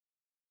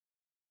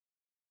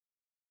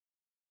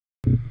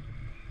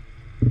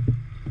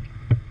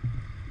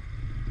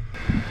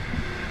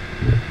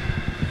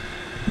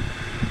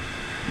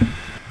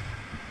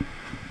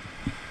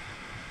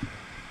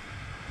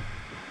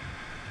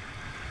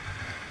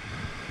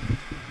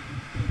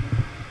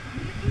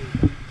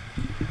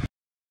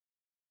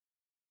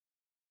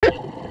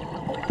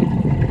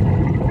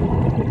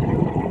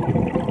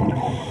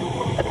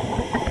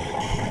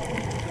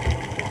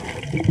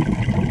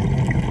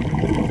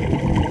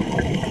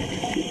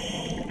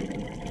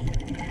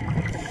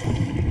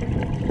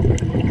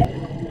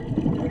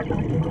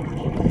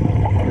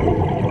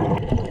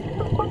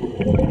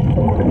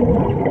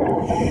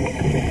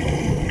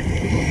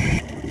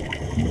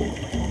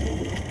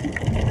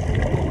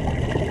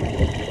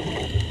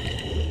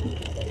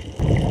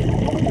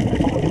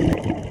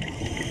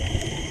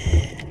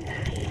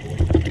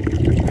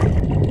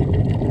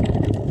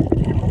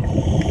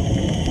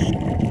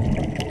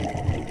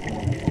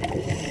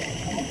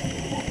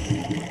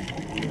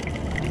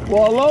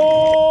Well,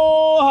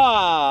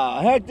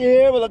 aloha! Hector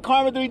here with the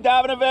Carmen 3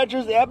 Diving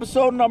Adventures,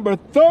 episode number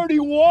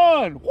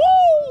 31.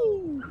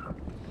 Woo!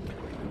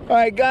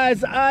 Alright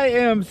guys, I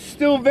am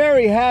still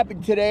very happy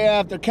today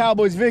after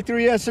Cowboys'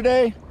 victory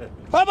yesterday.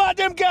 How about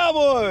them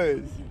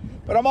Cowboys?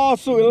 But I'm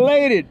also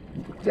elated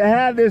to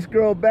have this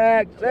girl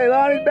back.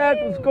 Leilani's back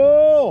from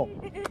school.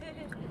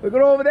 Look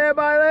at over there,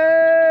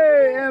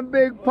 Maile, and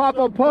Big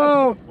Papa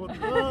Poe.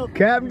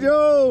 Captain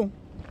Joe.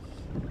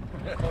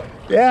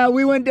 Yeah,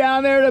 we went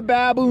down there to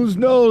Baboon's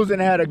nose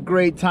and had a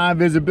great time.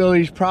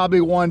 Visibility is probably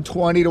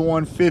 120 to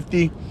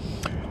 150.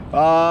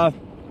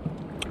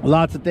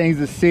 Lots of things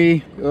to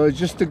see. It was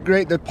just a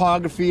great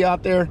topography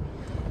out there.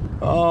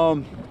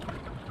 What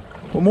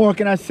more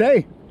can I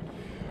say?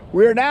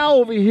 We're now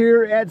over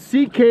here at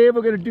Sea Cave.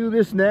 We're gonna do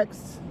this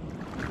next.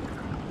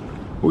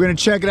 We're gonna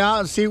check it out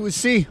and see what we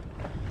see.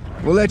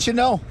 We'll let you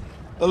know.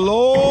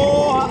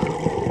 Aloha!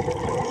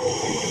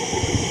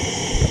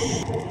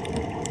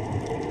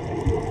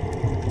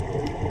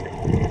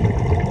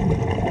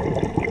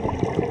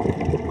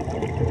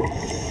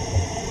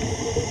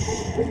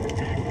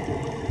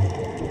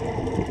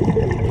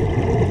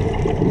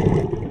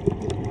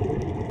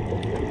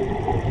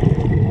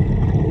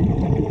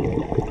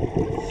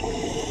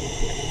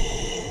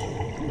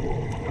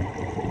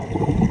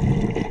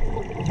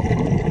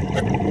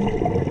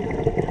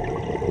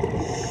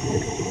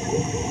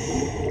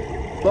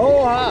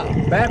 Aloha!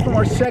 Back from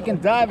our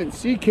second dive at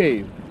Sea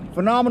Cave.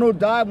 Phenomenal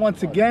dive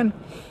once again.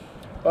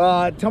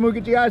 Tell me what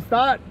you guys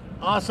thought.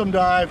 Awesome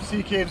dive.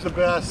 Sea Cave's the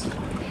best.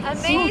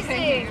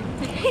 Amazing.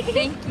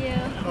 Thank you.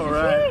 All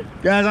right.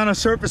 Guys, on a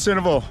surface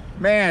interval,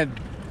 man,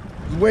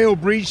 whale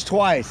breached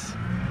twice.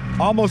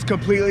 Almost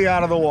completely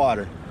out of the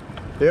water.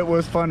 It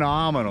was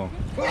phenomenal.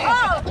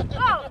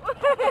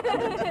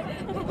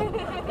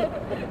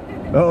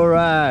 All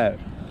right.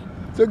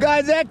 So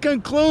guys, that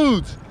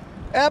concludes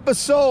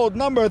episode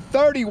number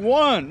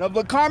 31 of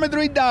the Carmen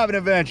 3 Diving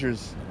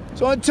Adventures.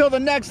 So until the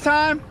next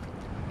time,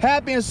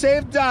 happy and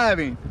safe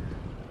diving.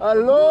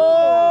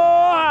 Aloha!